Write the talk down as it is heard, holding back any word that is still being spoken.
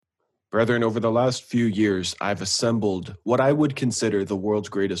Brethren, over the last few years, I've assembled what I would consider the world's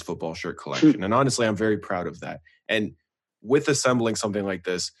greatest football shirt collection. And honestly, I'm very proud of that. And with assembling something like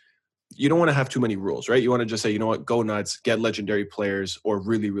this, you don't want to have too many rules, right? You want to just say, you know what, go nuts, get legendary players or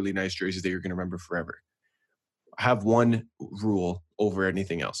really, really nice jerseys that you're going to remember forever. I have one rule over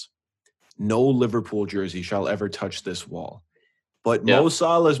anything else. No Liverpool jersey shall ever touch this wall. But Mo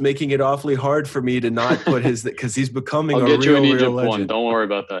Salah is making it awfully hard for me to not put his, because he's becoming I'll a get you an real Egypt legend. one. Don't worry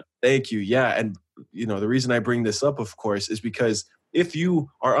about that. Thank you. Yeah. And, you know, the reason I bring this up, of course, is because if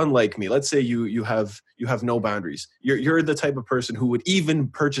you are unlike me, let's say you have no boundaries. You're the type of person who would even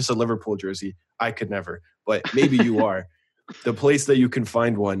purchase a Liverpool jersey. I could never, but maybe you are. The place that you can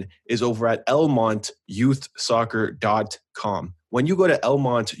find one is over at elmontyouthsoccer.com. When you go to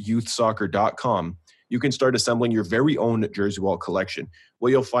elmontyouthsoccer.com, you can start assembling your very own jersey wall collection.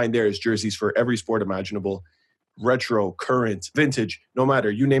 What you'll find there is jerseys for every sport imaginable, retro, current, vintage, no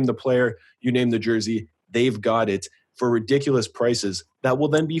matter. You name the player, you name the jersey, they've got it for ridiculous prices that will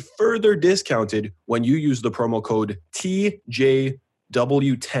then be further discounted when you use the promo code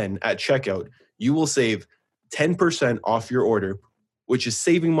TJW10 at checkout. You will save 10% off your order, which is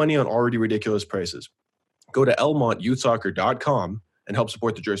saving money on already ridiculous prices. Go to elmontyouthsoccer.com and help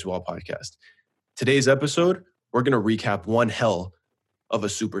support the Jersey Wall podcast. Today's episode, we're going to recap one hell of a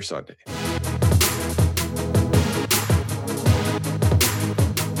Super Sunday.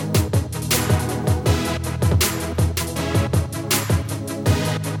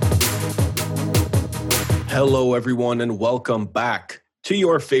 Hello, everyone, and welcome back to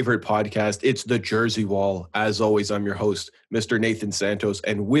your favorite podcast. It's the Jersey Wall. As always, I'm your host, Mr. Nathan Santos,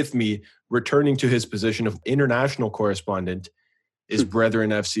 and with me, returning to his position of international correspondent, is Brethren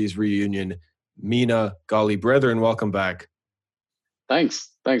FC's reunion, Mina Gali. Brethren, welcome back.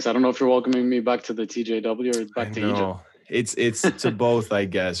 Thanks. I don't know if you're welcoming me back to the TJW or back to Egypt. It's to both, I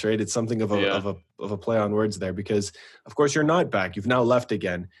guess, right? It's something of a play on words there because, of course, you're not back. You've now left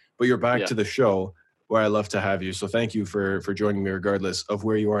again, but you're back to the show where I love to have you. So thank you for joining me regardless of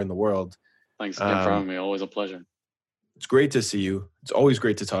where you are in the world. Thanks again for having me. Always a pleasure. It's great to see you. It's always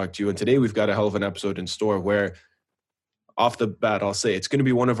great to talk to you. And today we've got a hell of an episode in store where, off the bat, I'll say it's going to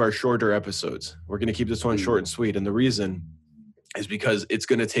be one of our shorter episodes. We're going to keep this one short and sweet. And the reason is because it's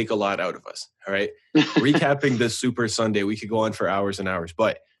going to take a lot out of us. All right. Recapping this Super Sunday, we could go on for hours and hours,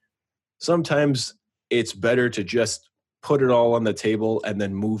 but sometimes it's better to just put it all on the table and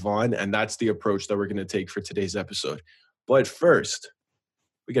then move on. And that's the approach that we're going to take for today's episode. But first,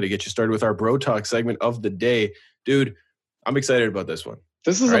 we got to get you started with our Bro Talk segment of the day. Dude, I'm excited about this one.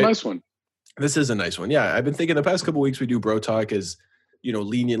 This is a nice one. This is a nice one. Yeah, I've been thinking the past couple of weeks we do Bro Talk as,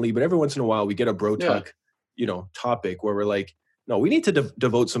 leniently, but every once in a while we get a Bro Talk, topic where we're like, no, we need to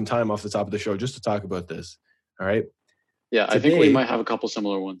devote some time off the top of the show just to talk about this. All right? Yeah, today, I think we might have a couple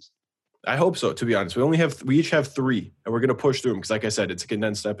similar ones. I hope so, to be honest. We each have 3, and we're going to push through them because, like I said, it's a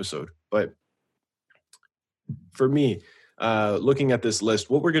condensed episode. But for me, looking at this list,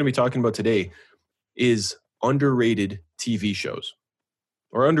 what we're going to be talking about today is underrated TV shows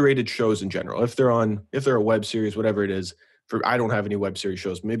or underrated shows in general. If they're a web series, whatever it is. I don't have any web series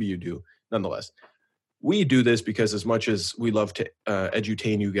shows. Maybe you do. Nonetheless, we do this because as much as we love to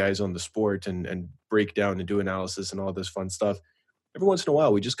edutain you guys on the sport and break down and do analysis and all this fun stuff, every once in a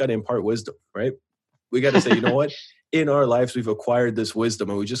while, we just got to impart wisdom, right? We got to say, you know what? In our lives, we've acquired this wisdom,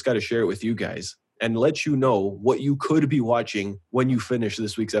 and we just got to share it with you guys and let you know what you could be watching when you finish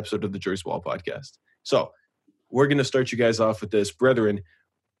this week's episode of the Jersey Wall podcast. So we're going to start you guys off with this. Brethren,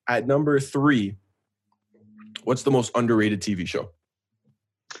 at number 3, what's the most underrated TV show?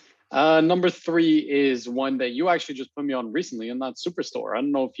 Number 3 is one that you actually just put me on recently, and that's Superstore. I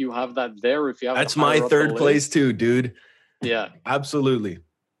don't know if you have that there. If you have, that's my third place too, dude. Yeah, absolutely.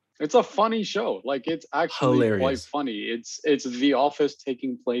 It's a funny show. Like, it's actually hilarious. Quite funny. It's The Office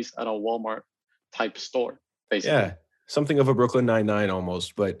taking place at a Walmart type store, basically. Yeah, something of a Brooklyn Nine-Nine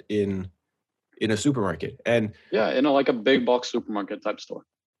almost, but in a supermarket. And yeah, in a big box supermarket type store.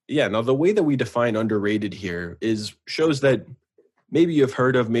 Yeah. Now, the way that we define underrated here is shows that maybe you've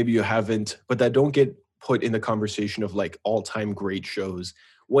heard of, maybe you haven't, but that don't get put in the conversation of all-time great shows,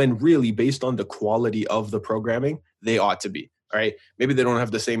 when really, based on the quality of the programming, they ought to be. All right. Maybe they don't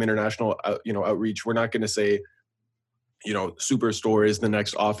have the same international, outreach. We're not going to say, Superstore is the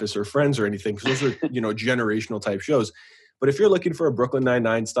next Office or Friends or anything, because those are, generational type shows. But if you're looking for a Brooklyn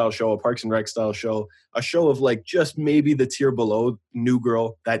Nine-Nine style show, a Parks and Rec style show, a show of just maybe the tier below New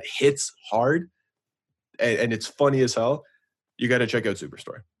Girl that hits hard and it's funny as hell, you got to check out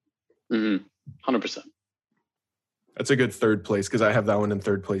Superstore. 100%. That's a good third place because I have that one in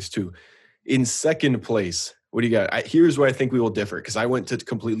third place too. In second place, What do you got? Here's where I think we will differ, because I went to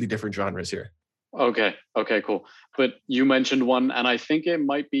completely different genres here. Okay, cool. But you mentioned one, and I think it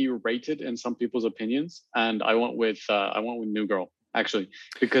might be rated in some people's opinions. And I went with New Girl, actually,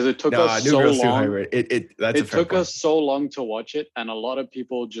 because it took us New so Girl's long. Too high rate. That's a it fair took point. us so long to watch it, and a lot of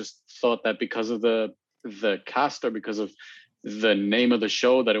people just thought that because of the cast or because of the name of the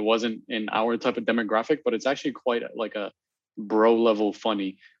show that it wasn't in our type of demographic. But it's actually quite like a bro level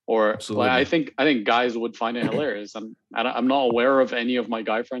funny. Or Absolutely. like I think guys would find it hilarious. I'm not aware of any of my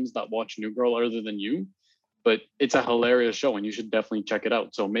guy friends that watch New Girl other than you, but it's a hilarious show and you should definitely check it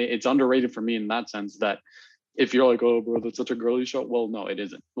out. So it's underrated for me in that sense, that if you're like, oh bro, that's such a girly show, well, no, it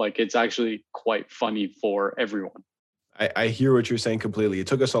isn't. Like, it's actually quite funny for everyone. I hear what you're saying completely. It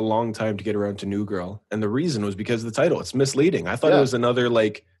took us a long time to get around to New Girl, and the reason was because of the title. It's misleading. I thought it was another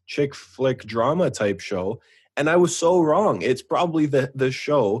like chick flick drama type show, and I was so wrong. It's probably the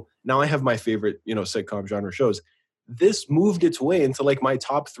show. Now I have my favorite, sitcom genre shows. This moved its way into like my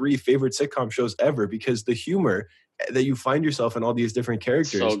top 3 favorite sitcom shows ever, because the humor that you find yourself in all these different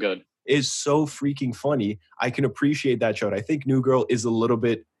characters so good. Is so freaking funny. I can appreciate that show. And I think New Girl is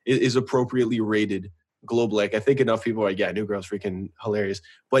is appropriately rated globally. Like, I think enough people are like, yeah, New Girl's freaking hilarious.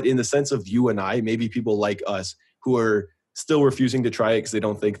 But in the sense of you and I, maybe people like us who are still refusing to try it because they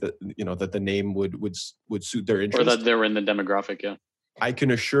don't think that, that the name would suit their interest. Or that they're in the demographic, yeah. I can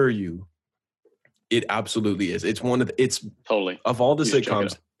assure you, it absolutely is. It's totally, of all the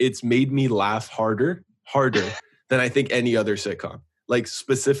sitcoms, it's made me laugh harder than I think any other sitcom. Like,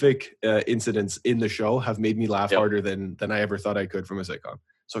 specific incidents in the show have made me laugh harder than I ever thought I could from a sitcom.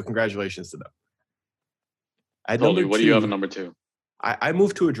 So congratulations to them. Totally. What do you have at number 2? I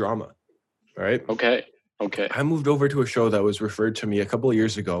moved to a drama. All right. Okay. I moved over to a show that was referred to me a couple of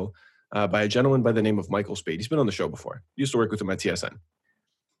years ago by a gentleman by the name of Michael Spade. He's been on the show before. He used to work with him at TSN.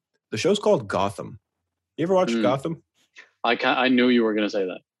 The show's called Gotham. You ever watched Gotham? I knew you were going to say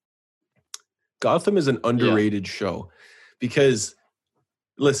that. Gotham is an underrated show because,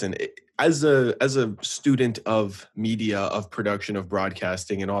 listen, as a student of media, of production, of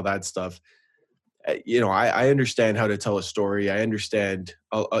broadcasting, and all that stuff, I understand how to tell a story. I understand,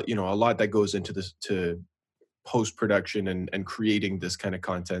 a lot that goes into this, to post-production and creating this kind of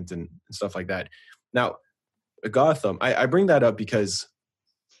content and stuff like that. Now, Gotham, I bring that up because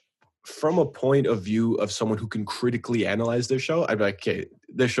from a point of view of someone who can critically analyze this show, I'd be like, okay,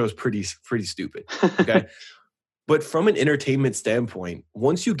 this show is pretty stupid. Okay. But from an entertainment standpoint,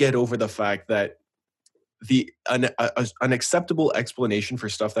 once you get over the fact that an acceptable explanation for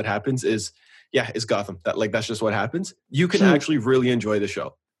stuff that happens is Gotham. That's just what happens. You can actually really enjoy the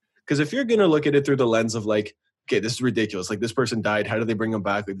show. Because if you're going to look at it through the lens of like, okay, this is ridiculous. Like, this person died. How do they bring him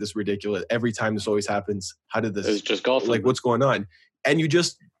back? Like, this is ridiculous. Every time this always happens. How did this? It's just Gotham. Like, what's going on? And you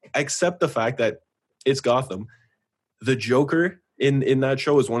just accept the fact that it's Gotham. The Joker in that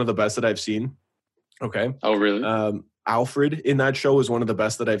show is one of the best that I've seen. Okay. Oh, really? Alfred in that show is one of the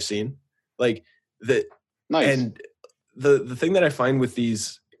best that I've seen. Like, nice. And the thing that I find with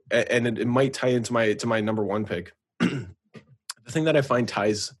these, and it might tie into my number 1 pick. The thing that I find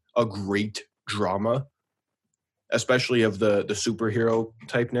ties a great drama, especially of the superhero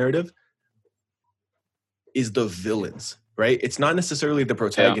type narrative, is the villains, right? It's not necessarily the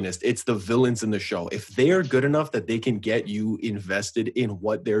protagonist. It's the villains in the show. If they are good enough that they can get you invested in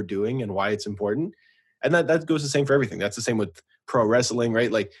what they're doing and why it's important, and that goes the same for everything. That's the same with pro wrestling,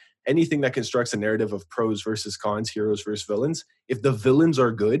 right? Like, anything that constructs a narrative of pros versus cons, heroes versus villains, if the villains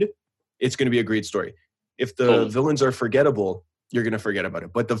are good, it's going to be a great story. If the villains are forgettable, you're going to forget about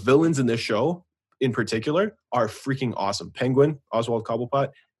it. But the villains in this show in particular are freaking awesome. Penguin, Oswald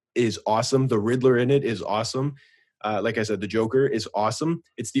Cobblepot, is awesome. The Riddler in it is awesome. Like I said, the Joker is awesome.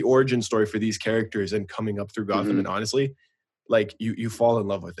 It's the origin story for these characters and coming up through Gotham. And honestly, like, you fall in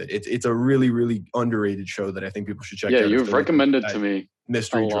love with it. It's a really, really underrated show that I think people should check out. Yeah, you've recommended to me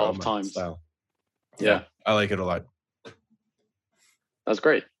mystery a lot drama of times. Style. Yeah, I like it a lot. That's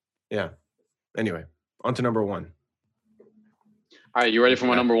great. Yeah. Anyway, on to number 1. All right, you ready for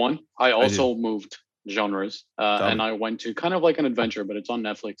my number 1? I also moved genres, and I went to kind of like an adventure, but it's on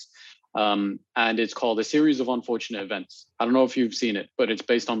Netflix. And it's called A Series of Unfortunate Events. I don't know if you've seen it, but it's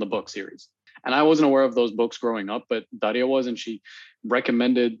based on the book series. And I wasn't aware of those books growing up, but Daria was, and she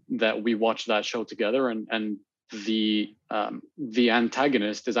recommended that we watch that show together. And the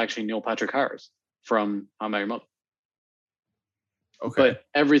antagonist is actually Neil Patrick Harris from How I Met Your Mother. Okay. But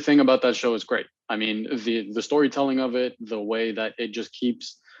everything about that show is great. I mean, the storytelling of it, the way that it just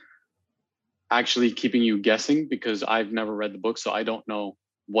keeps actually keeping you guessing, because I've never read the book, so I don't know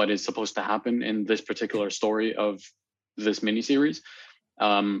what is supposed to happen in this particular story of this miniseries.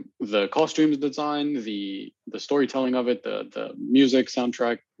 The costumes design, the storytelling of it, the music,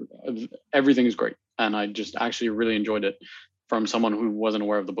 soundtrack, everything is great. And I just actually really enjoyed it from someone who wasn't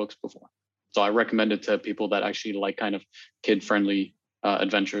aware of the books before. So I recommend it to people that actually like kind of kid-friendly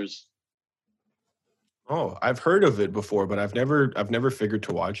adventures. Oh, I've heard of it before, but I've never figured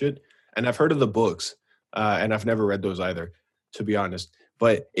to watch it. And I've heard of the books, and I've never read those either, to be honest.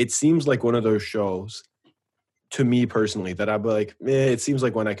 But it seems like one of those shows, to me personally, that I'd be like, it seems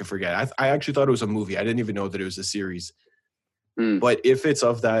like one I could forget. I actually thought it was a movie. I didn't even know that it was a series. But if it's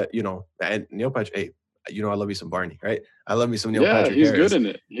of that, and Neil Patrick, hey, I love me some Barney, right? I love me some Neil Patrick Harris. Yeah, he's good in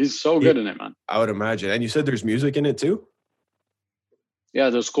it. He's so good in it, man. I would imagine. And you said there's music in it too? Yeah,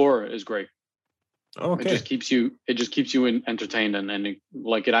 the score is great. Okay. It just keeps you entertained and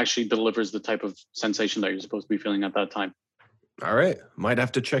it actually delivers the type of sensation that you're supposed to be feeling at that time. All right. Might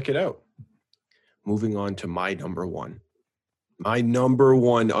have to check it out. Moving on to my number one. My number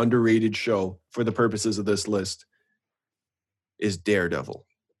one underrated show for the purposes of this list is Daredevil.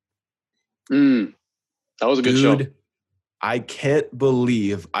 That was a good show. I can't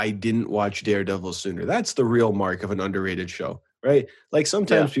believe I didn't watch Daredevil sooner. That's the real mark of an underrated show, right? Like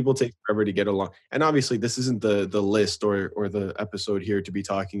sometimes people take forever to get along. And obviously this isn't the list or the episode here to be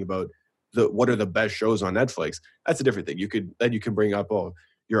talking about what are the best shows on Netflix. That's a different thing. You can bring up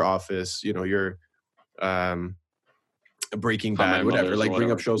your Office, your Breaking Bad, whatever. Like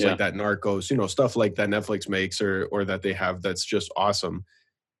bring up shows like that, Narcos, stuff like that Netflix makes or that they have that's just awesome.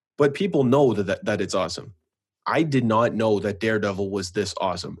 But people know that it's awesome. I did not know that Daredevil was this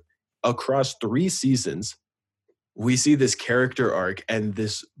awesome. Across 3 seasons, we see this character arc and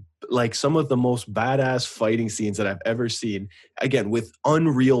this, like, some of the most badass fighting scenes that I've ever seen. Again, with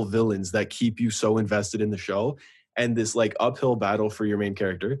unreal villains that keep you so invested in the show, and this like uphill battle for your main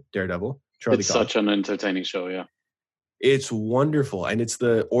character, Daredevil. Charlie Cox. Such an entertaining show, yeah. It's wonderful, and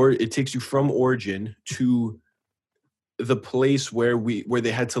it takes you from origin to the place where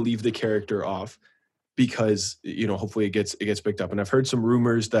they had to leave the character off. Because hopefully it gets picked up, and I've heard some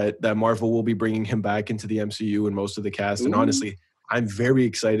rumors that Marvel will be bringing him back into the MCU and most of the cast. Ooh. And honestly, I'm very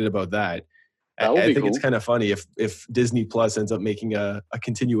excited about that. I think cool. It's kind of funny if Disney Plus ends up making a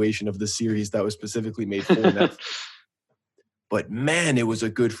continuation of the series that was specifically made for Netflix. But man, it was a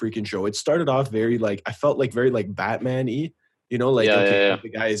good freaking show. It started off very very Batman-y.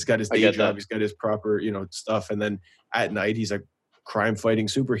 The guy's got his day job, he's got his proper stuff, and then at night he's like crime fighting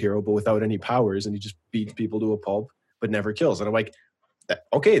superhero, but without any powers, and he just beats people to a pulp but never kills. And I'm like,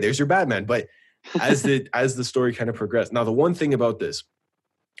 okay, there's your Batman. But as the story kind of progressed, now the one thing about this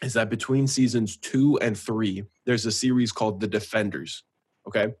is that between seasons 2 and 3, there's a series called The Defenders.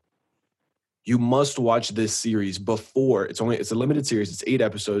 Okay, you must watch this series before it's a limited series. It's 8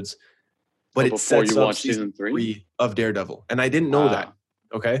 episodes, but it sets up season 3 of Daredevil, and I didn't know that.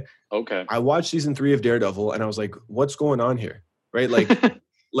 Okay, I watched season 3 of Daredevil, and I was like, what's going on here? Right,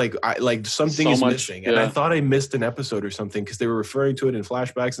 like something is missing, and I thought I missed an episode or something because they were referring to it in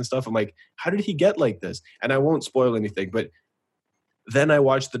flashbacks and stuff. I'm like, how did he get like this? And I won't spoil anything, but then I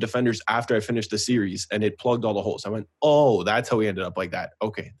watched The Defenders after I finished the series, and it plugged all the holes. I went, oh, that's how he ended up like that.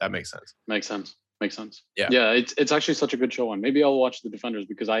 Okay, that makes sense. Makes sense. Yeah, it's actually such a good show, and maybe I'll watch The Defenders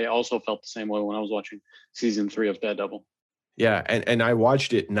because I also felt the same way when I was watching season 3 of Daredevil. Yeah, and I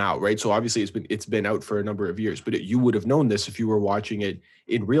watched it now, right? So obviously it's been out for a number of years, but you would have known this if you were watching it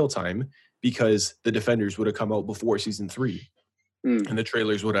in real time, because The Defenders would have come out before season 3, and the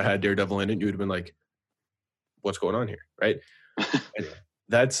trailers would have had Daredevil in it. You would have been like, "What's going on here?" Right? Anyway,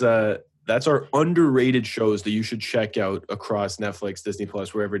 that's our underrated shows that you should check out across Netflix, Disney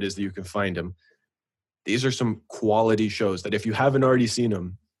Plus, wherever it is that you can find them. These are some quality shows that if you haven't already seen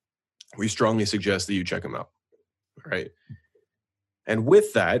them, we strongly suggest that you check them out. All right. And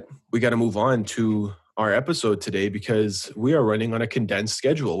with that, we got to move on to our episode today because we are running on a condensed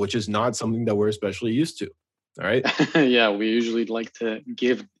schedule, which is not something that we're especially used to. All right. Yeah, we usually like to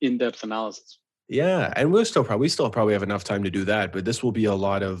give in-depth analysis. Yeah, and we still probably have enough time to do that, but this will be a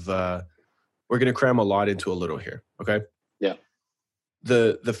lot of we're going to cram a lot into a little here. Okay. Yeah.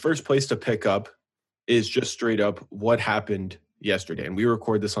 The first place to pick up is just straight up what happened yesterday, and we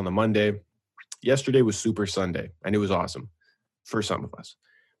record this on the Monday. Yesterday was Super Sunday, and it was awesome for some of us.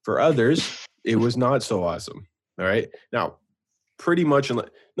 For others, it was not so awesome. All right. Now, pretty much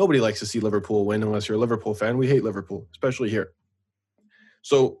nobody likes to see Liverpool win unless you're a Liverpool fan. We hate Liverpool, especially here.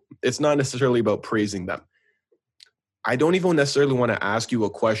 So it's not necessarily about praising them. I don't even necessarily want to ask you a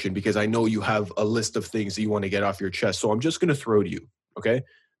question because I know you have a list of things that you want to get off your chest. So I'm just going to throw to you. Okay.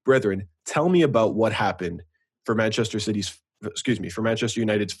 Brethren, tell me about what happened for Manchester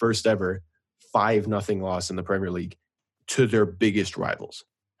United's first ever 5-0 loss in the Premier League to their biggest rivals.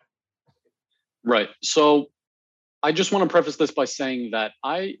 Right. So I just want to preface this by saying that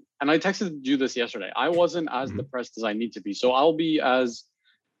I texted you this yesterday. I wasn't as depressed as I need to be. So I'll be as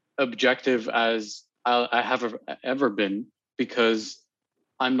objective as I have ever been, because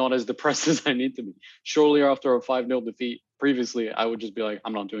I'm not as depressed as I need to be. Surely after a 5-0 defeat previously, I would just be like,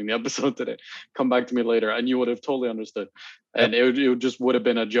 I'm not doing the episode today. Come back to me later. And you would have totally understood. And it just would have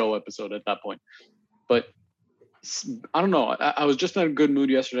been a Joe episode at that point. But I don't know. I was just in a good mood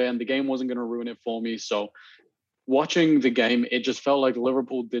yesterday, and the game wasn't going to ruin it for me. So watching the game, it just felt like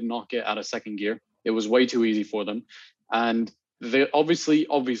Liverpool did not get out of second gear. It was way too easy for them. And they obviously,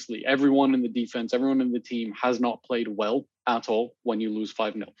 everyone in the defense, everyone in the team has not played well at all when you lose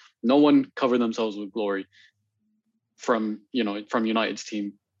 5-0. No one covered themselves with glory from United's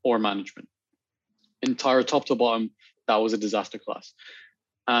team or management. Entire top to bottom, that was a disaster class.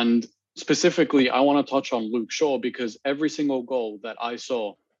 And specifically, I want to touch on Luke Shaw, because every single goal that I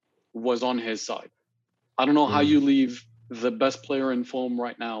saw was on his side. I don't know how you leave the best player in form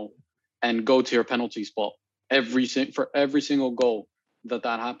right now and go to your penalty spot for every single goal that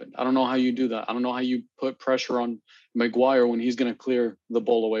happened. I don't know how you do that. I don't know how you put pressure on Maguire when he's going to clear the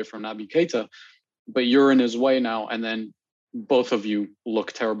ball away from Naby Keita, but you're in his way now, and then both of you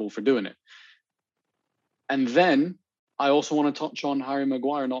look terrible for doing it. And then I also want to touch on Harry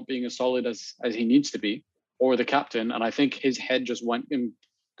Maguire not being as solid as he needs to be, or the captain, and I think his head just went in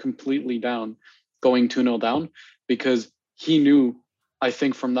completely down, going 2-0 down, because he knew, I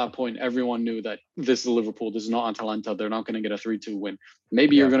think from that point, everyone knew that this is Liverpool. This is not Atalanta. They're not going to get a 3-2 win.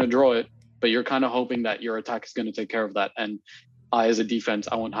 Maybe you're going to draw it, but you're kind of hoping that your attack is going to take care of that. And I, as a defense,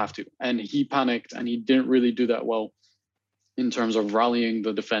 I won't have to. And he panicked, and he didn't really do that well in terms of rallying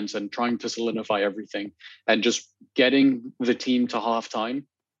the defense and trying to solidify everything and just getting the team to halftime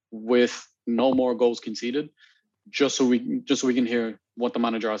with no more goals conceded, just so we can hear what the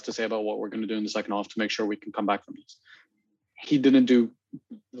manager has to say about what we're going to do in the second half to make sure we can come back from this. He didn't do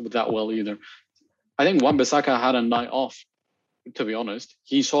that well either. I think Wan-Bissaka had a night off, to be honest.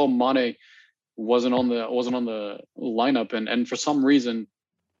 He saw Mane wasn't on the lineup, and for some reason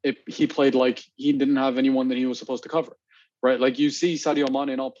he played like he didn't have anyone that he was supposed to cover. Right? Like, you see Sadio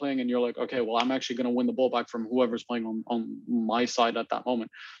Mane not playing, and you're like, okay, well, I'm actually going to win the ball back from whoever's playing on my side at that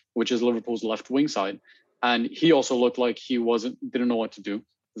moment, which is Liverpool's left wing side. And he also looked like he didn't know what to do.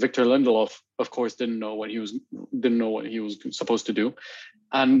 Victor Lindelof, of course, didn't know what he was supposed to do.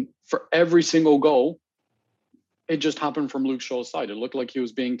 And for every single goal, it just happened from Luke Shaw's side. It looked like he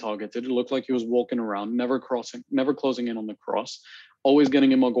was being targeted. It looked like he was walking around, never closing in on the cross, always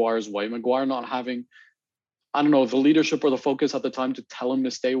getting in Maguire's way. Maguire not having, I don't know, the leadership or the focus at the time to tell him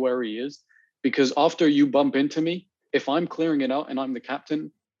to stay where he is. Because after you bump into me, if I'm clearing it out and I'm the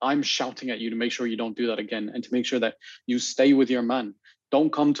captain, I'm shouting at you to make sure you don't do that again, and to make sure that you stay with your man.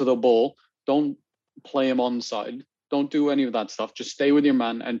 Don't come to the ball. Don't play him onside. Don't do any of that stuff. Just stay with your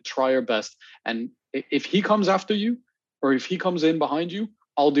man and try your best. And if he comes after you, or if he comes in behind you,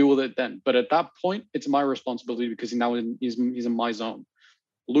 I'll deal with it then. But at that point, it's my responsibility, because now he's in my zone.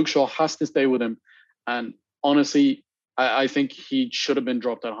 Luke Shaw has to stay with him. And honestly, I think he should have been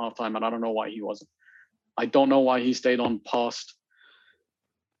dropped at halftime, and I don't know why he wasn't. I don't know why he stayed on past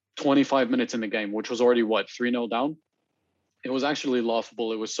 25 minutes in the game, which was already, 3-0 down? It was actually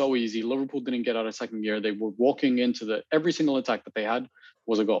laughable. It was so easy. Liverpool didn't get out of second gear. They were walking into every single attack that they had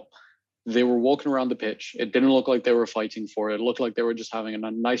was a goal. They were walking around the pitch. It didn't look like they were fighting for it. It looked like they were just having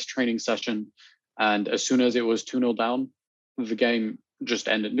a nice training session. And as soon as it was 2-0 down, the game just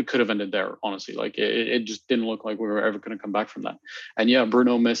ended. It could have ended there, honestly. Like, it just didn't look like we were ever going to come back from that. And yeah,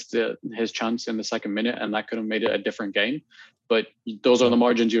 Bruno missed his chance in the second minute, and that could have made it a different game. But those are the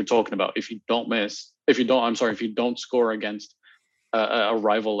margins you're talking about. If you don't score against a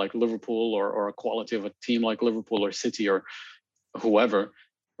rival like Liverpool, or a quality of a team like Liverpool or City or whoever,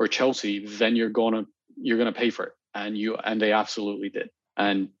 or Chelsea, then you're gonna pay for it. And they absolutely did.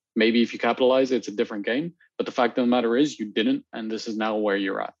 And maybe if you capitalize, it's a different game. But the fact of the matter is, you didn't, and this is now where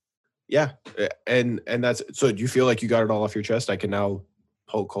you're at. Yeah, and that's so. Do you feel like you got it all off your chest? I can now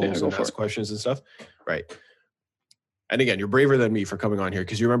poke holes and ask questions and stuff, right? And again, you're braver than me for coming on here,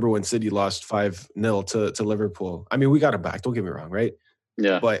 because you remember when City lost 5-0 to Liverpool. I mean, we got it back. Don't get me wrong, right?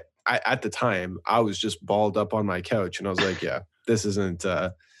 Yeah. But at the time, I was just balled up on my couch, and I was like, yeah, this isn't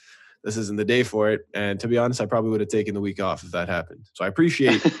the day for it. And to be honest, I probably would have taken the week off if that happened. So I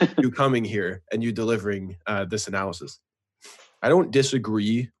appreciate you coming here and you delivering this analysis. I don't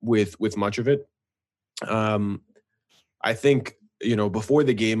disagree with much of it. I think, before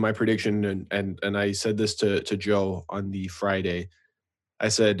the game, my prediction, and I said this to Joe on the Friday, I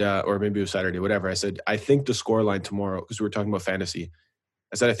said, or maybe it was Saturday, whatever. I said, I think the scoreline tomorrow, because we were talking about fantasy,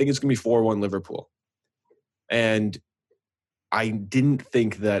 I said, I think it's going to be 4-1 Liverpool. And I didn't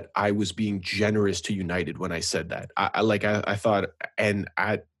think that I was being generous to United when I said that. I thought, and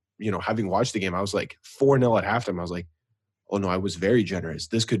having watched the game, I was like 4-0 at halftime. I was like, oh no, I was very generous.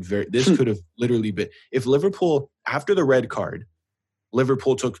 This could have literally been, if Liverpool, after the red card,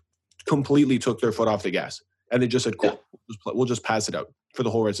 Liverpool completely took their foot off the gas and they just said, cool, we'll just pass it out for the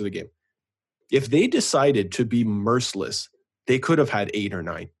whole rest of the game. If they decided to be merciless, they could have had 8 or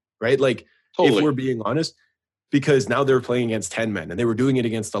 9, right? Like, totally. If we're being honest, because now they were playing against 10 men and they were doing it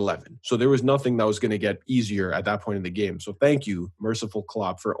against 11. So there was nothing that was going to get easier at that point in the game. So thank you, merciful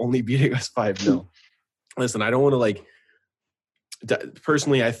Klopp, for only beating us 5-0. Listen, I don't want to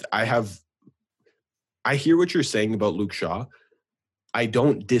personally, I hear what you're saying about Luke Shaw. I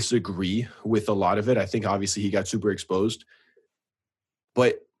don't disagree with a lot of it. I think obviously he got super exposed.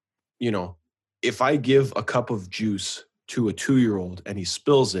 But, if I give a cup of juice to a 2-year-old and he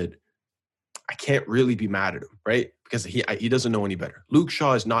spills it, I can't really be mad at him, right? Because he doesn't know any better. Luke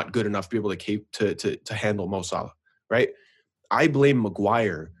Shaw is not good enough to be able to handle Mo Salah, right? I blame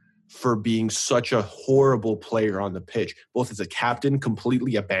Maguire for being such a horrible player on the pitch, both as a captain,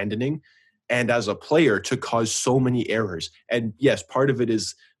 completely abandoning, and as a player to cause so many errors. And yes, part of it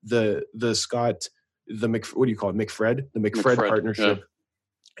is the Scott, what do you call it? McFred partnership. Yeah.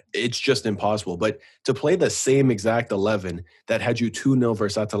 It's just impossible. But to play the same exact 11 that had you 2-0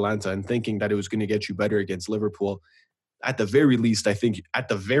 versus Atalanta and thinking that it was going to get you better against Liverpool, at the very least,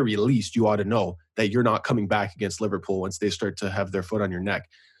 you ought to know that you're not coming back against Liverpool once they start to have their foot on your neck.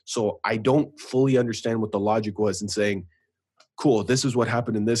 So I don't fully understand what the logic was in saying, cool, this is what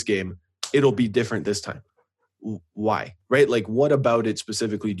happened in this game. It'll be different this time. Why? Right? Like, what about it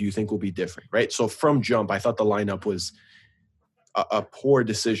specifically do you think will be different? Right? So from jump, I thought the lineup was a poor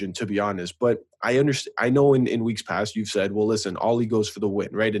decision, to be honest. But I understand. I know in weeks past you've said, well, listen, Ollie goes for the win,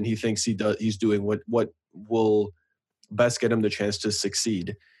 right? And he thinks he's doing what will best get him the chance to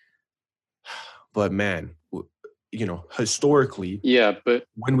succeed. But man, historically, but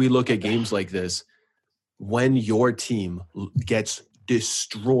when we look at games like this, when your team gets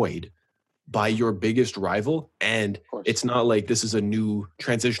destroyed by your biggest rival, and it's not like this is a new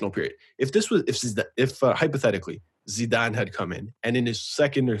transitional period. If hypothetically Zidane had come in and his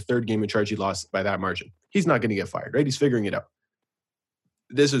second or third game in charge he lost by that margin, he's not going to get fired, right? He's figuring it out.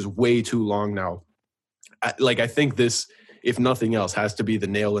 This is way too long now. I think this, if nothing else, has to be the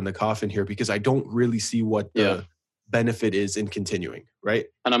nail in the coffin here, because I don't really see what the benefit is in continuing, right?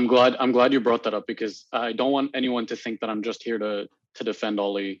 And I'm glad you brought that up, because I don't want anyone to think that I'm just here to defend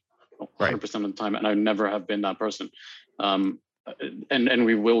Ollie 100% of the time, and I never have been that person. And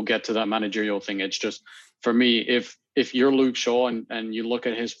we will get to that managerial thing. It's just, for me, if you're Luke Shaw and you look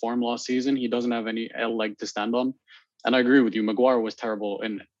at his form last season, he doesn't have any leg to stand on. And I agree with you. Maguire was terrible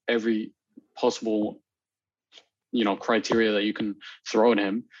in every possible criteria that you can throw at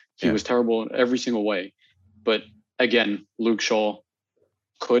him. He was terrible in every single way. But again, Luke Shaw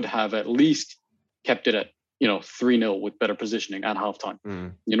could have at least kept it at 3-0 with better positioning at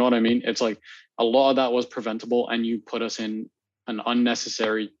halftime. You know what I mean? It's like a lot of that was preventable, and you put us in an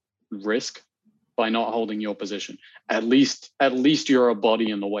unnecessary risk by not holding your position. At least you're a body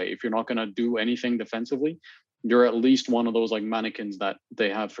in the way. If you're not going to do anything defensively, you're at least one of those like mannequins that they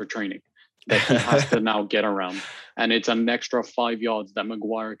have for training that he has to now get around. And it's an extra 5 yards that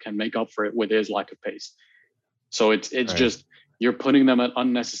Maguire can make up for it with his lack of pace. So it's just, you're putting them at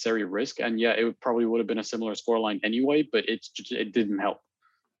unnecessary risk. And it probably would have been a similar scoreline anyway, but it didn't help.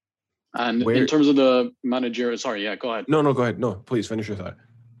 And in terms of the manager, go ahead. No, go ahead. No, please finish your thought.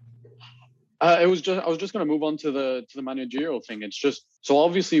 I was just going to move on to the managerial thing. It's just, so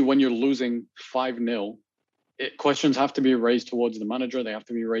obviously when you're losing 5-0, questions have to be raised towards the manager. They have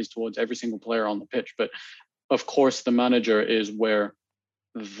to be raised towards every single player on the pitch. But of course, the manager is where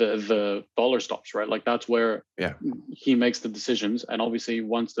the dollar stops, right? Like, that's where he makes the decisions. And obviously,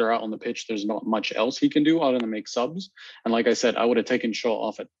 once they're out on the pitch, there's not much else he can do other than make subs. And like I said, I would have taken Shaw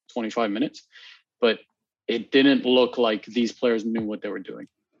off at 25 minutes, but it didn't look like these players knew what they were doing.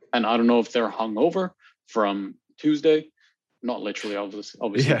 And I don't know if they're hungover from Tuesday, not literally, obviously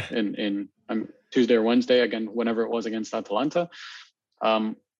in Tuesday or Wednesday, again, whenever it was against Atalanta,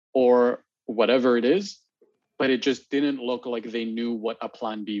 or whatever it is. But it just didn't look like they knew what a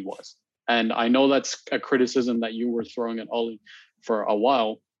plan B was. And I know that's a criticism that you were throwing at Ollie for a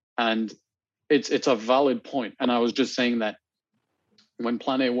while, and it's a valid point. And I was just saying that when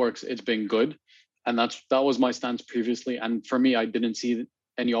plan A works, it's been good. And that was my stance previously. And for me, I didn't see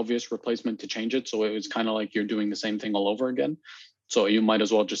any obvious replacement to change it. So it was kind of like you're doing the same thing all over again. So you might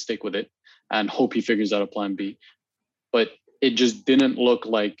as well just stick with it and hope he figures out a plan B. But it just didn't look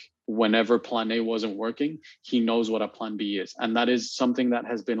like whenever plan A wasn't working, he knows what a plan B is. And that is something that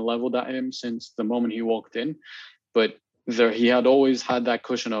has been leveled at him since the moment he walked in. But he had always had that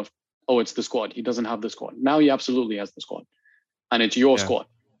cushion of, oh, it's the squad. He doesn't have the squad. Now he absolutely has the squad. And it's your squad.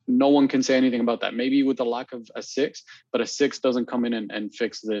 No one can say anything about that. Maybe with the lack of a 6, but a 6 doesn't come in and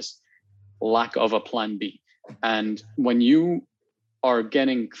fix this lack of a plan B. And when you are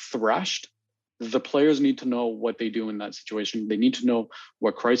getting thrashed, the players need to know what they do in that situation. They need to know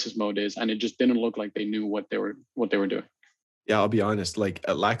what crisis mode is. And it just didn't look like they knew what they were doing. Yeah, I'll be honest, like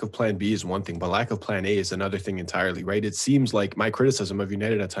a lack of plan B is one thing, but lack of plan A is another thing entirely, right? It seems like my criticism of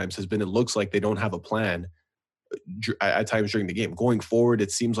United at times has been, it looks like they don't have a plan at times during the game. Going forward,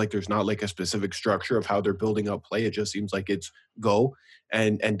 it seems like there's not like a specific structure of how they're building up play. It just seems like it's go.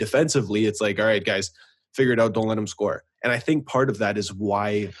 And defensively, it's like, all right, guys, figure it out. Don't let them score. And I think part of that is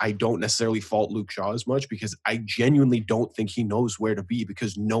why I don't necessarily fault Luke Shaw as much, because I genuinely don't think he knows where to be,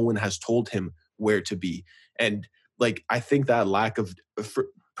 because no one has told him where to be. And like, I think that lack of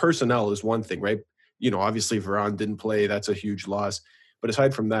personnel is one thing, right? You know, obviously Varane didn't play. That's a huge loss. But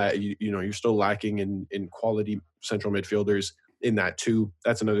aside from that, you know, you're still lacking in quality central midfielders in that too.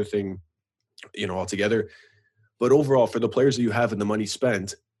 That's another thing, you know, altogether. But overall, for the players that you have and the money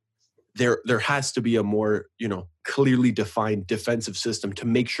spent, there has to be a more, you know, clearly defined defensive system to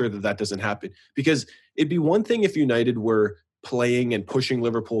make sure that doesn't happen. Because it'd be one thing if United were playing and pushing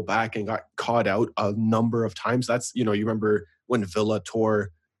Liverpool back and got caught out a number of times. That's, you know, you remember when Villa tore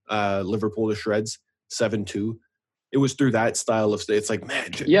Liverpool to shreds 7-2. It was through that style of, it's like,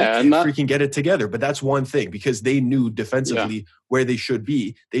 man, they can't freaking get it together. But that's one thing, because they knew defensively where they should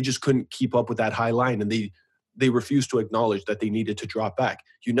be. They just couldn't keep up with that high line, and they refused to acknowledge that they needed to drop back.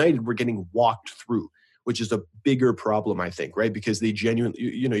 United were getting walked through, which is a bigger problem, I think, right? Because they genuinely,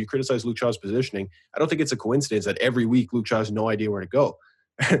 you know, you criticize Luke Shaw's positioning. I don't think it's a coincidence that every week Luke Shaw has no idea where to go.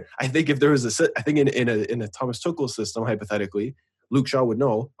 I think if there was I think in a Thomas Tuchel system, hypothetically, Luke Shaw would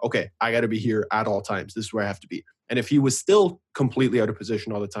know, okay, I got to be here at all times. This is where I have to be. And if he was still completely out of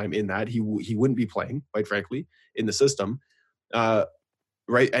position all the time in that, he wouldn't be playing, quite frankly, in the system.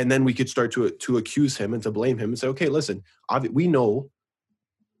 Right. And then we could start to accuse him and to blame him and say, okay, listen, we know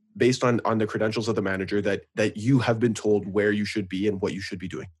based on the credentials of the manager that you have been told where you should be and what you should be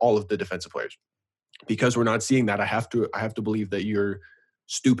doing, all of the defensive players. Because we're not seeing that, I have to believe that you're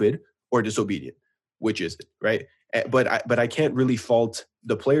stupid or disobedient. Which is it, right? But I can't really fault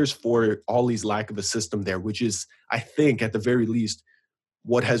the players for Ollie's lack of a system there, which is, I think, at the very least,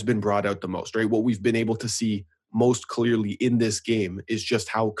 what has been brought out the most, right? What we've been able to see most clearly in this game is just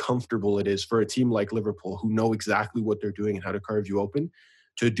how comfortable it is for a team like Liverpool, who know exactly what they're doing and how to carve you open,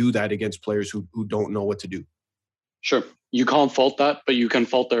 to do that against players who don't know what to do. Sure. You can't fault that, but you can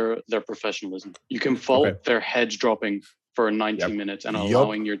fault their professionalism. You can fault their heads dropping for 90 minutes and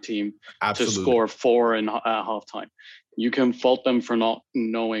allowing your team to score 4 in halftime. You can fault them for not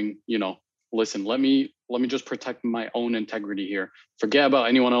knowing, you know, listen, let me just protect my own integrity here. Forget about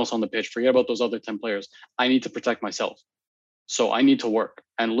anyone else on the pitch. Forget about those other 10 players. I need to protect myself. So I need to work.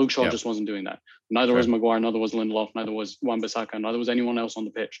 And Luke Shaw just wasn't doing that. Neither was Maguire, neither was Lindelof, neither was Wan-Bissaka, neither was anyone else on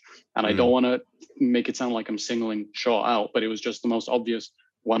the pitch. And I don't want to make it sound like I'm singling Shaw out, but it was just the most obvious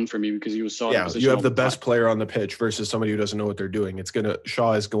one for me because he was so you have the best player on the pitch versus somebody who doesn't know what they're doing.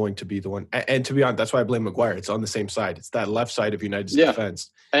 Shaw is going to be the one. And to be honest, that's why I blame Maguire. It's on the same side. It's that left side of United's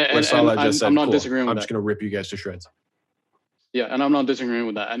defense. And Salah just said, I'm not disagreeing with that. I'm just going to rip you guys to shreds. Yeah, and I'm not disagreeing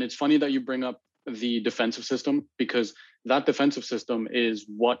with that. And it's funny that you bring up the defensive system, because that defensive system is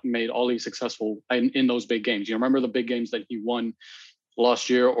what made Ollie successful in those big games. You remember the big games that he won last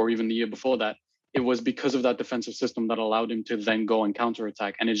year or even the year before that? It was because of that defensive system that allowed him to then go and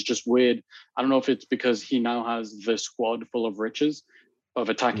counterattack. And it's just weird. I don't know if it's because he now has the squad full of riches of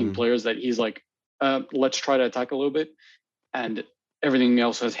attacking players that he's like, let's try to attack a little bit. And everything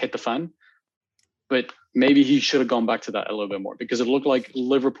else has hit the fan. But maybe he should have gone back to that a little bit more, because it looked like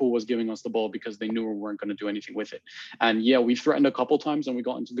Liverpool was giving us the ball because they knew we weren't going to do anything with it. And yeah, we threatened a couple times and we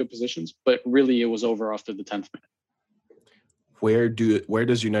got into good positions, but really it was over after the 10th minute. Where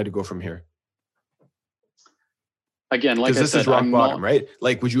does United go from here? Again, like I said, this is rock bottom, right?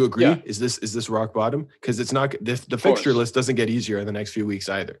 Like, would you agree? Yeah. Is this rock bottom? Because it's not the fixture list doesn't get easier in the next few weeks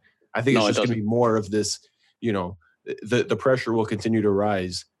either. I think it's just going to be more of this. You know, the pressure will continue to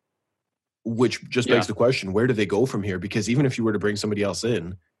rise, which just begs the question: where do they go from here? Because even if you were to bring somebody else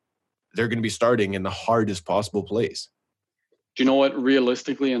in, they're going to be starting in the hardest possible place. Do you know what?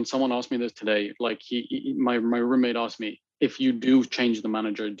 Realistically, and someone asked me this today. Like my roommate asked me, if you do change the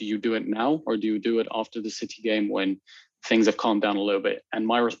manager, do you do it now or do you do it after the City game when things have calmed down a little bit. And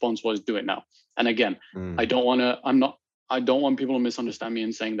my response was, do it now. And again, I don't want people to misunderstand me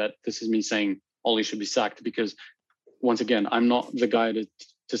in saying that this is me saying Ollie should be sacked, because once again, I'm not the guy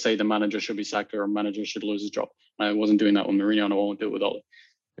to say the manager should be sacked or a manager should lose his job. I wasn't doing that with Mourinho, and I won't do it with Ollie.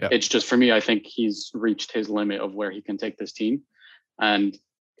 Yeah. It's just, for me, I think he's reached his limit of where he can take this team, and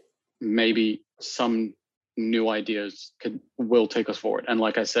maybe some new ideas will take us forward. And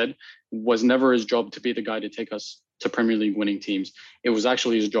like I said, was never his job to be the guy to take us to Premier League winning teams. It was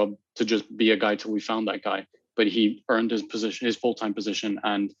actually his job to just be a guy till we found that guy. But he earned his position, his full-time position,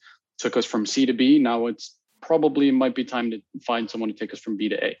 and took us from C to B. Now it's probably might be time to find someone to take us from B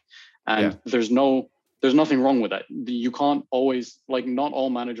to A. And there's nothing wrong with that. You can't always, like, not all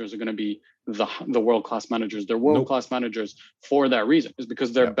managers are going to be the world-class managers. They're world-class managers for that reason, is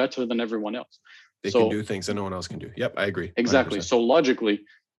because they're better than everyone else. They can do things that no one else can do. Yep, I agree. Exactly. 100%. So logically,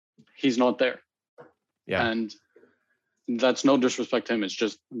 he's not there. Yeah. And that's no disrespect to him. It's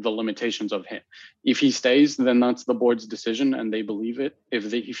just the limitations of him. If he stays, then that's the board's decision, and they believe it.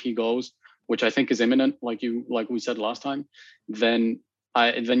 If he goes, which I think is imminent, like we said last time, then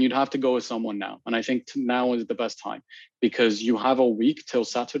you'd have to go with someone now. And I think now is the best time, because you have a week till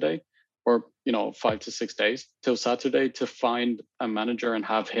Saturday, or 5 to 6 days till Saturday, to find a manager and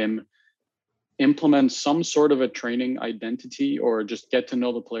have him implement some sort of a training identity, or just get to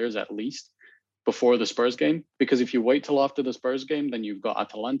know the players at least before the Spurs game. Because if you wait till after the Spurs game, then you've got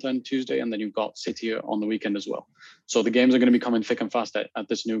Atalanta on Tuesday, and then you've got City on the weekend as well. So the games are going to be coming thick and fast at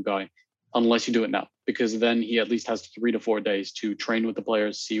this new guy, unless you do it now, because then he at least has 3 to 4 days to train with the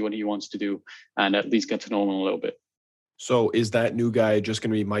players, see what he wants to do, and at least get to know him a little bit. So is that new guy just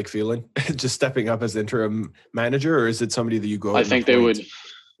going to be Mike Phelan, just stepping up as interim manager, or is it somebody that you go? I think they would.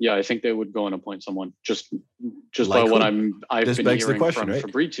 Yeah, I think they would go and appoint someone just like by what I've been hearing from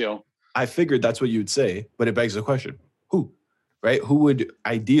Fabrizio. I figured that's what you'd say, but it begs the question: who, right? Who would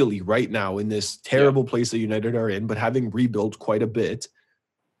ideally, right now, in this terrible place that United are in, but having rebuilt quite a bit,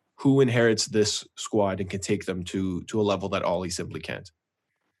 who inherits this squad and can take them to a level that Ollie simply can't?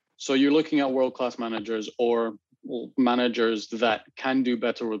 So you're looking at world-class managers, or managers that can do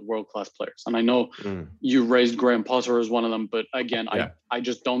better with world-class players. And I know you raised Graham Potter as one of them, but again, I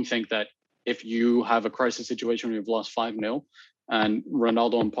just don't think that if you have a crisis situation where you've lost 5-0, and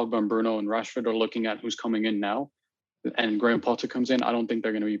Ronaldo and Pogba and Bruno and Rashford are looking at who's coming in now, and Graham Potter comes in, I don't think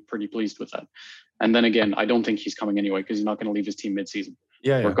they're going to be pretty pleased with that. And then again, I don't think he's coming anyway, because he's not going to leave his team mid-season,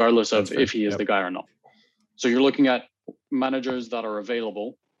 regardless of if he is the guy or not. So you're looking at managers that are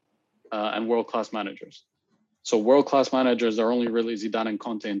available, and world-class managers. So world-class managers are only really Zidane and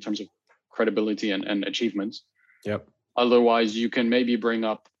Conte in terms of credibility and achievements. Yep. Otherwise, you can maybe bring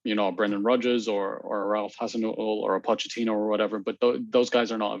up, Brendan Rodgers or Ralph Hasenhuttl or a Pochettino or whatever, but those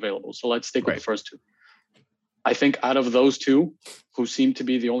guys are not available. So let's stick with the first two. I think out of those two, who seem to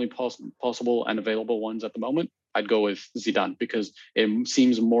be the only possible and available ones at the moment, I'd go with Zidane, because it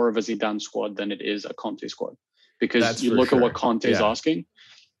seems more of a Zidane squad than it is a Conte squad. Because you look at what Conte is asking.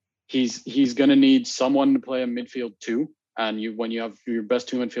 He's going to need someone to play a midfield too. And when you have your best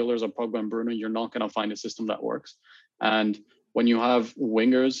two midfielders are Pogba and Bruno, you're not going to find a system that works. And when you have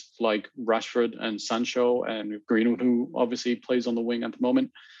wingers like Rashford and Sancho and Greenwood, who obviously plays on the wing at the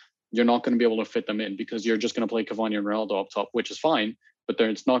moment, you're not going to be able to fit them in, because you're just going to play Cavani and Ronaldo up top, which is fine, but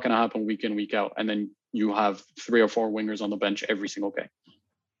it's not going to happen week in, week out. And then you have 3 or 4 wingers on the bench every single game.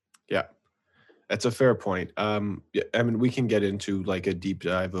 Yeah. That's a fair point. I mean, we can get into like a deep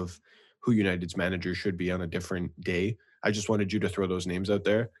dive of who United's manager should be on a different day. I just wanted you to throw those names out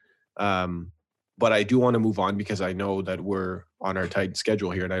there. But I do want to move on, because I know that we're on our tight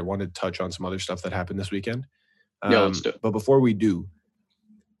schedule here, and I want to touch on some other stuff that happened this weekend. Let's do it. But before we do,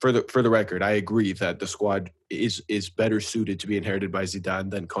 for the record, I agree that the squad is better suited to be inherited by Zidane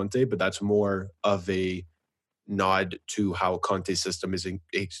than Conte, but that's more of a nod to how Conte's system is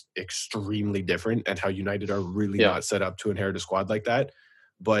extremely different, and how United are really not set up to inherit a squad like that.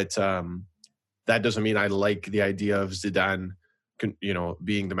 But that doesn't mean I like the idea of Zidane,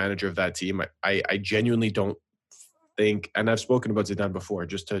 being the manager of that team. I genuinely don't think, and I've spoken about Zidane before,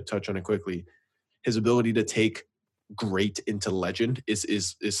 just to touch on it quickly, his ability to take great into legend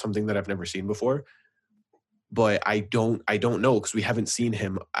is something that I've never seen before. But I don't know, because we haven't seen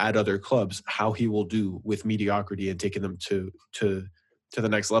him at other clubs, how he will do with mediocrity and taking them to the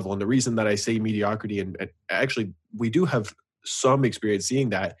next level. And the reason that I say mediocrity, and actually we do have some experience seeing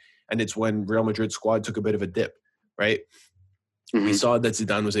that, and it's when Real Madrid's squad took a bit of a dip, right? Mm-hmm. We saw that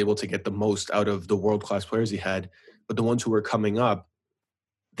Zidane was able to get the most out of the world-class players he had, but the ones who were coming up,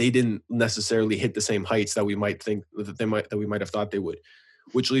 they didn't necessarily hit the same heights that we might think that we might have thought they would.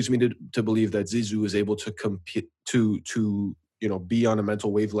 which leads me to believe that Zizou is able to compete to be on a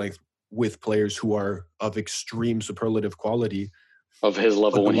mental wavelength with players who are of extreme superlative quality of his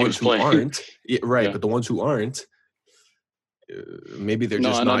level when he was playing. Aren't, right, yeah. But the ones who aren't, maybe they're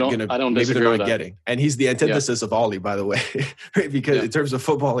just not going to. Maybe they're not getting. And he's the antithesis of Oli, by the way, right? Because in terms of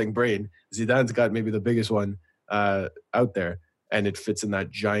footballing brain, Zidane's got maybe the biggest one out there, and it fits in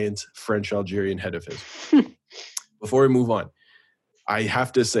that giant French Algerian head of his. Before we move on, I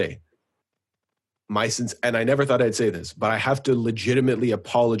have to say, and I never thought I'd say this, but I have to legitimately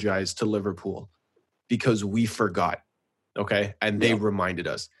apologize to Liverpool because we forgot. Okay, and they reminded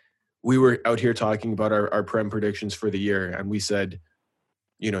us. We were out here talking about our Prem predictions for the year, and we said,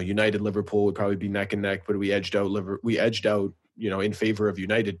 United Liverpool would probably be neck and neck, but we edged out in favor of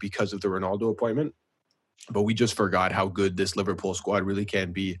United because of the Ronaldo appointment. But we just forgot how good this Liverpool squad really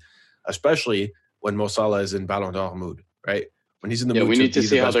can be, especially when Mo Salah is in Ballon d'Or mood, right? When he's in the mood. We need to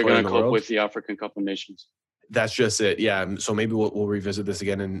see how they're going to cope with the African Cup of Nations. That's just it. Yeah. So maybe we'll revisit this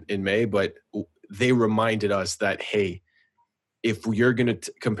again in May, but they reminded us that, hey, if you're going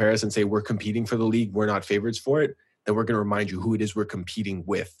to compare us and say we're competing for the league, we're not favorites for it, then we're going to remind you who it is we're competing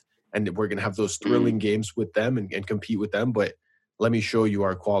with. And we're going to have those thrilling games with them and compete with them. But let me show you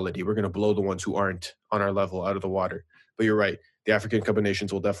our quality. We're going to blow the ones who aren't on our level out of the water. But you're right. The African Cup of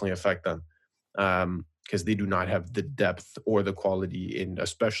Nations will definitely affect them because they do not have the depth or the quality,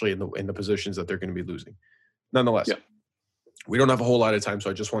 especially in the positions that they're going to be losing. Nonetheless, we don't have a whole lot of time,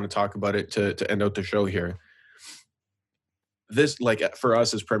 so I just want to talk about it to end out the show here. This, for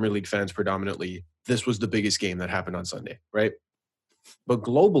us as Premier League fans predominantly, this was the biggest game that happened on Sunday, right? But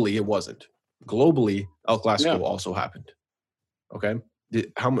globally, it wasn't. Globally, El Clasico also happened. Okay?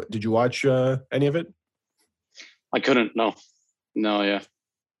 Did you watch any of it? I couldn't, no. No, yeah.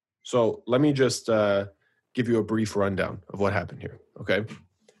 So let me just give you a brief rundown of what happened here, okay?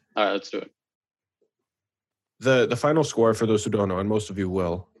 All right, let's do it. The final score, for those who don't know, and most of you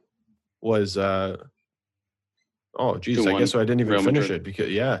will, was... Oh, geez, I guess so I didn't even finish it because,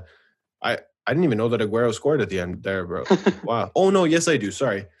 I didn't even know that Aguero scored at the end there, bro. Wow. Oh, no, yes, I do.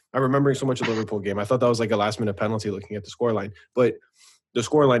 Sorry. I'm remembering so much of the Liverpool game. I thought that was like a last-minute penalty looking at the scoreline. But the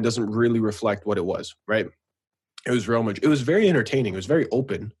scoreline doesn't really reflect what it was, right? It was Real Madrid. It was very entertaining. It was very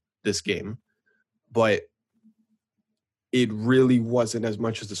open, this game. But it really wasn't as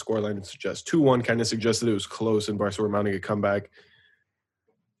much as the scoreline would suggest. 2-1 kind of suggested it was close and Barca were mounting a comeback.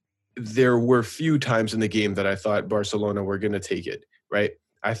 There were few times in the game that I thought Barcelona were going to take it, right?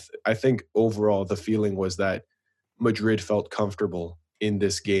 I think overall the feeling was that Madrid felt comfortable in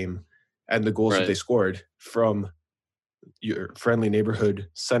this game, and the goals that they scored from your friendly neighborhood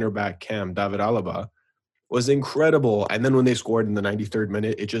center back Cam, David Alaba, was incredible. And then when they scored in the 93rd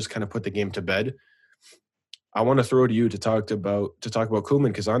minute, it just kind of put the game to bed. I want to throw to you to talk about Koeman,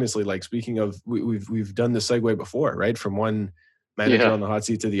 because honestly, speaking of, we've done the segue before, right? From one manager on the hot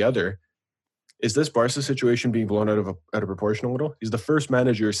seat to the other. Is this Barca situation being blown out of proportion a little? He's the first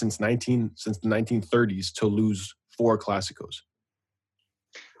manager since the 1930s to lose 4 Clásicos.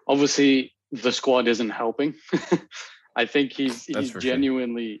 Obviously, the squad isn't helping. I think he's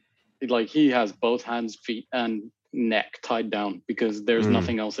genuinely he has both hands, feet, and neck tied down because there's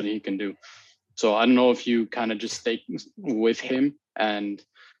nothing else that he can do. So I don't know if you kind of just stay with him and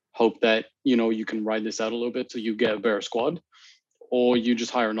hope that you can ride this out a little bit so you get a better squad, or you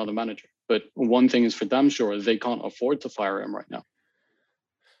just hire another manager. But one thing is for damn sure, they can't afford to fire him right now.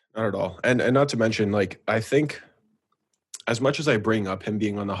 Not at all. And not to mention, I think as much as I bring up him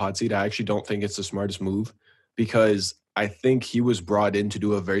being on the hot seat, I actually don't think it's the smartest move, because I think he was brought in to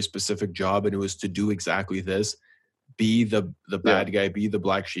do a very specific job, and it was to do exactly this. Be the bad guy, be the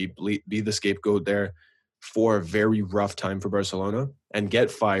black sheep, be the scapegoat there for a very rough time for Barcelona and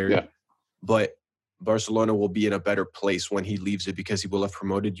get fired. Yeah. But Barcelona will be in a better place when he leaves it because he will have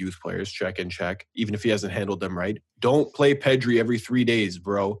promoted youth players, check, even if he hasn't handled them right. Don't play Pedri every 3 days,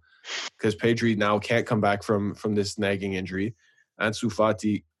 bro, because Pedri now can't come back from this nagging injury. Ansu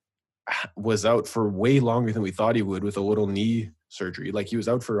Fati was out for way longer than we thought he would with a little knee surgery. He was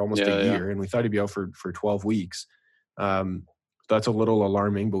out for almost a year, and we thought he'd be out for 12 weeks. That's a little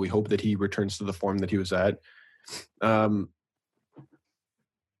alarming, but we hope that he returns to the form that he was at.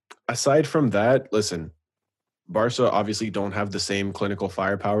 Aside from that, listen, Barca obviously don't have the same clinical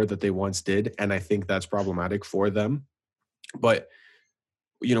firepower that they once did, and I think that's problematic for them. But,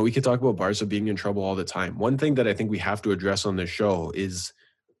 we could talk about Barca being in trouble all the time. One thing that I think we have to address on this show is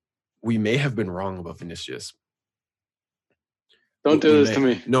we may have been wrong about Vinicius. Don't do this to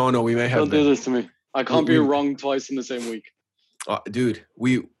me. No, we may have Don't do this to me. I can't be wrong twice in the same week. Dude,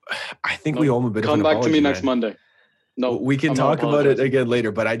 I think we owe him a bit of an apology. Come back to me next Monday. No, we can talk about it again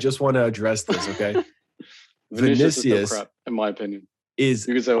later, but I just want to address this, okay? Vinicius is crap, in my opinion. You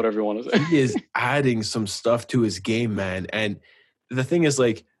can say whatever you want to say. He is adding some stuff to his game, man. And the thing is,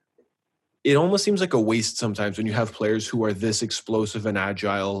 like, it almost seems like a waste sometimes when you have players who are this explosive and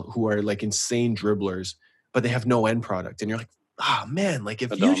agile, who are like insane dribblers, but they have no end product. And you're like, oh man, like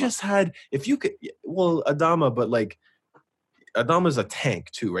if you just had, if you could, well, Adama, but like Adama's a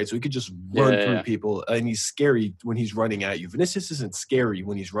tank too, right? So he could just run through people, and he's scary when he's running at you. Vinicius isn't scary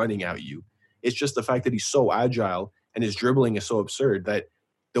when he's running at you. It's just the fact that he's so agile and his dribbling is so absurd that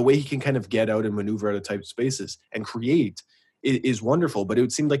the way he can kind of get out and maneuver out of tight spaces and create is wonderful. But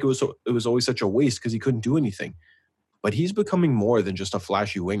it seemed like it was always such a waste because he couldn't do anything. But he's becoming more than just a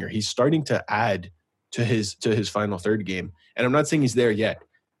flashy winger. He's starting to add to his final third game. And I'm not saying he's there yet,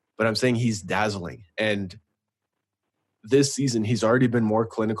 but I'm saying he's dazzling. And this season, he's already been more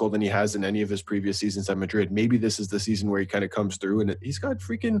clinical than he has in any of his previous seasons at Madrid. Maybe this is the season where he kind of comes through, and he's got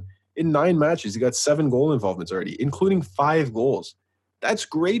freaking, in 9 matches, he got 7 goal involvements already, including 5 goals. That's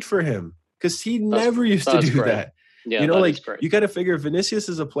great for him because he never used to do that. Yeah, you know, like you got to figure Vinicius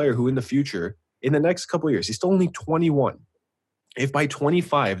is a player who in the future, in the next couple of years, he's still only 21. If by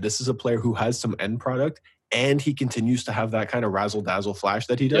 25, this is a player who has some end product and he continues to have that kind of razzle-dazzle flash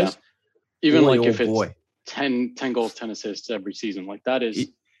that he does. Yeah. Even boy, like if it's 10 goals, 10 assists every season, like that is...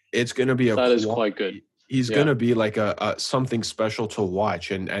 It's going to be is quite good. He's going to be like a something special to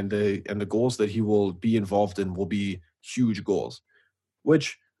watch, and the goals that he will be involved in will be huge goals,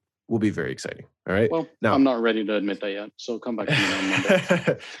 which will be very exciting. All right. Well, now, I'm not ready to admit that yet, so come back to me on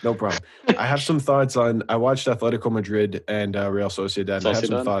Monday. No problem. I have some thoughts on. I watched Atletico Madrid and Real Sociedad. And I have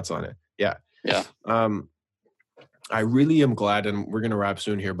some thoughts on it. Yeah. Yeah. I really am glad, and we're going to wrap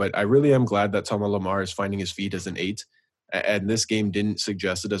soon here, but I really am glad that Thomas Lemar is finding his feet as an 8. And this game didn't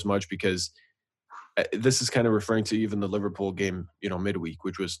suggest it as much because this is kind of referring to even the Liverpool game, midweek,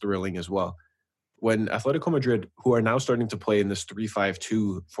 which was thrilling as well. When Atletico Madrid, who are now starting to play in this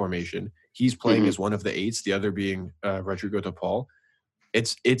 3-5-2 formation, he's playing as one of the 8s, the other being Rodrigo de Paul.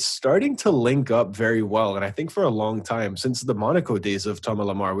 It's starting to link up very well. And I think for a long time, since the Monaco days of Thomas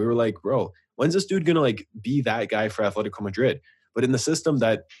Lemar, we were like, bro, when's this dude going to be that guy for Atletico Madrid? But in the system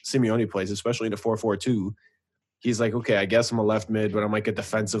that Simeone plays, especially in a 4-4-2, he's like, okay, I guess I'm a left mid, but I'm like a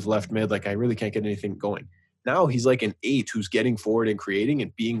defensive left mid. Like I really can't get anything going. Now he's like an 8 who's getting forward and creating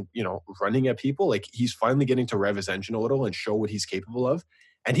and being, running at people. Like he's finally getting to rev his engine a little and show what he's capable of.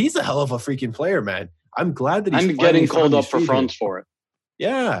 And he's a hell of a freaking player, man. I'm glad that he's getting called up for France for it.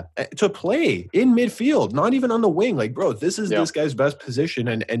 Yeah, to play in midfield, not even on the wing. Like, bro, this is this guy's best position,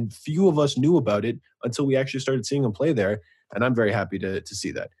 and few of us knew about it until we actually started seeing him play there. And I'm very happy to see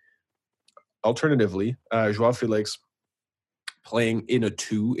that. Alternatively, Joao Felix playing in a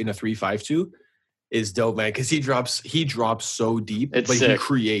 3-5-2 is dope, man, because he drops so deep, but sick. He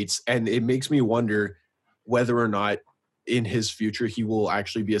creates, and it makes me wonder whether or not in his future he will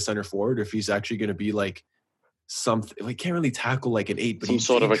actually be a center forward, or if he's actually going to be like something. We can't really tackle like an 8, but he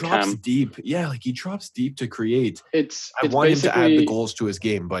drops cam. Deep. Yeah, like he drops deep to create. I want him to add the goals to his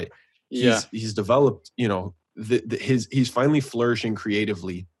game, but he's developed. He's finally flourishing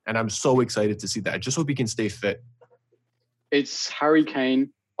creatively, and I'm so excited to see that. I just hope he can stay fit. It's Harry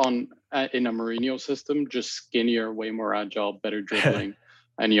Kane in a Mourinho system, just skinnier, way more agile, better dribbling,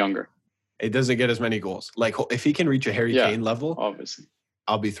 and younger. It doesn't get as many goals. Like if he can reach a Harry Kane level, obviously,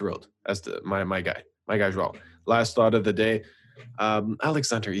 I'll be thrilled. As my guy. My guy's wrong. Last thought of the day.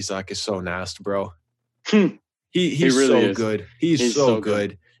 Alexander Isak is so nasty, bro. He's really so good. He's so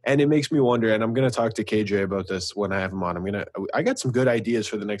good. And it makes me wonder, and I'm going to talk to KJ about this when I have him on. I got some good ideas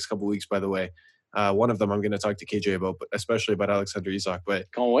for the next couple of weeks, by the way. One of them I'm going to talk to KJ about, but especially about Alexander Isak.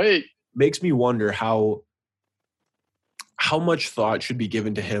 But can't wait. Makes me wonder how much thought should be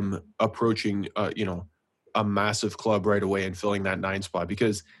given to him approaching, a massive club right away and filling that 9 spot.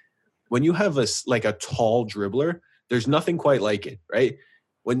 Because when you have a tall dribbler, there's nothing quite like it, right?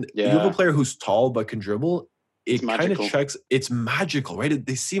 When you have a player who's tall but can dribble, it kind of checks. It's magical, right?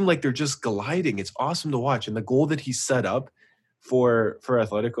 They seem like they're just gliding. It's awesome to watch. And the goal that he set up for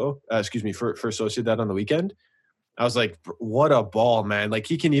Atletico, for Sociedad on the weekend, I was like, what a ball, man. Like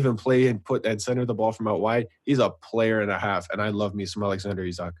he can even play and put and center the ball from out wide. He's a player and a half. And I love me some Alexander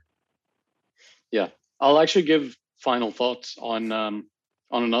Isak. Yeah. I'll actually give final thoughts on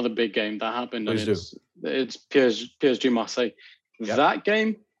another big game that happened. And it's PSG Marseille. Yep. That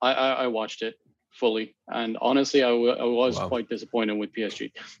game, I watched it fully. And honestly, I was quite disappointed with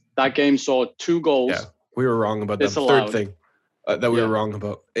PSG. That game saw 2 goals. Yeah, we were wrong about that. Third thing that we were wrong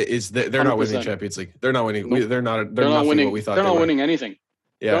about is they're not winning Champions League. They're not winning. They're not winning what we thought. They're not winning anything.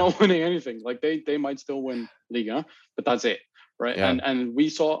 They're not winning anything. Like they might still win Liga, but that's it, right? Yeah. And we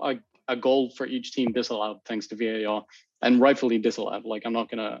saw a goal for each team disallowed thanks to VAR, and rightfully disallowed. Like I'm not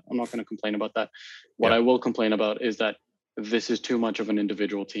gonna complain about that. What I will complain about is that this is too much of an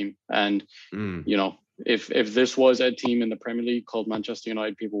individual team, and you know, if this was a team in the Premier League called Manchester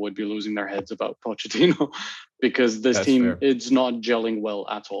United, people would be losing their heads about Pochettino because this team it's not gelling well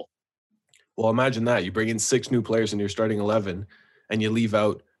at all. Well, imagine that you bring in 6 new players in your starting 11, and you leave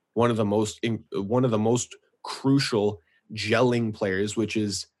out one of the most crucial gelling players, which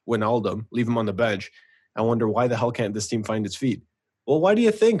is Wijnaldum. Leave him on the bench. I wonder why the hell can't this team find its feet? Well, why do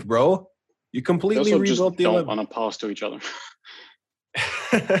you think, bro? You completely rebuilt the 11. Don't want to pass to each other.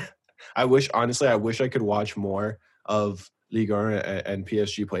 I wish I could watch more of Ligue 1 and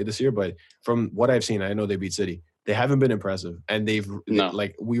PSG play this year, but from what I've seen, I know they beat City. They haven't been impressive, and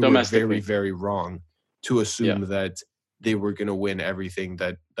we were very, very wrong to assume that they were going to win everything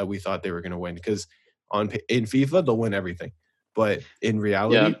that we thought they were going to win, because in FIFA they'll win everything, but in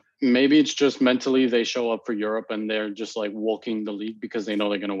reality, maybe it's just mentally they show up for Europe and they're just like walking the league because they know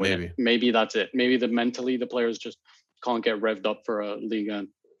they're going to win. Maybe that's it. Maybe mentally the players just can't get revved up for a Liga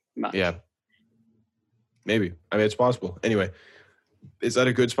match. Yeah, maybe. I mean, it's possible. Anyway, is that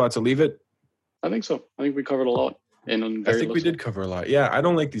a good spot to leave it? I think so. I think we covered a lot. I think we did cover a lot. Yeah, I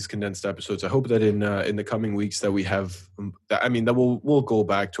don't like these condensed episodes. I hope that in the coming weeks that we have, that we'll go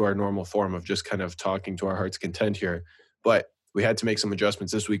back to our normal form of just kind of talking to our heart's content here. But we had to make some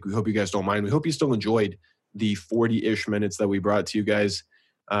adjustments this week. We hope you guys don't mind. We hope you still enjoyed the 40-ish minutes that we brought to you guys.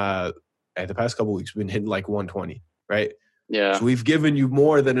 At the past couple of weeks, we've been hitting like 120, right? Yeah. So we've given you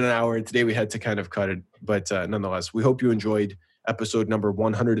more than an hour. Today we had to kind of cut it. But nonetheless, we hope you enjoyed episode number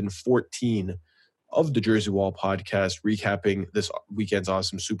 114 of the Jersey Wall podcast, recapping this weekend's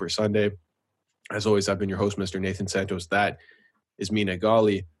awesome Super Sunday. As always, I've been your host, Mr. Nathan Santos. That is Mina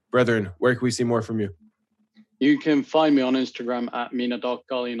Gali. Brethren, where can we see more from you? You can find me on Instagram at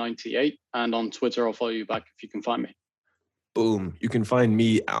mina.gali98, and on Twitter, I'll follow you back if you can find me. Boom. You can find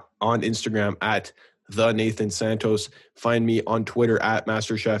me on Instagram at the Nathan Santos. Find me on Twitter at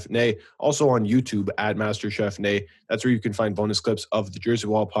MasterChef Nay. Also on YouTube at MasterChef Nay. That's where you can find bonus clips of the Jersey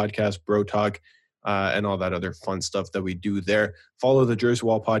Wall podcast, Bro Talk, and all that other fun stuff that we do there. Follow the Jersey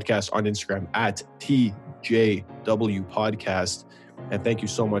Wall podcast on Instagram at TJW Podcast. And thank you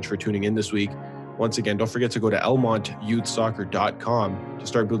so much for tuning in this week. Once again, don't forget to go to elmontyouthsoccer.com to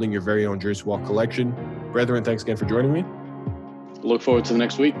start building your very own Jersey Wall collection. Brethren, thanks again for joining me. Look forward to the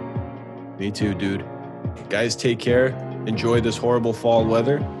next week. Me too, dude. Guys, take care. Enjoy this horrible fall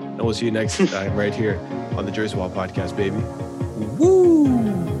weather. And we'll see you next time right here on the Jersey Wall podcast, baby. Woo!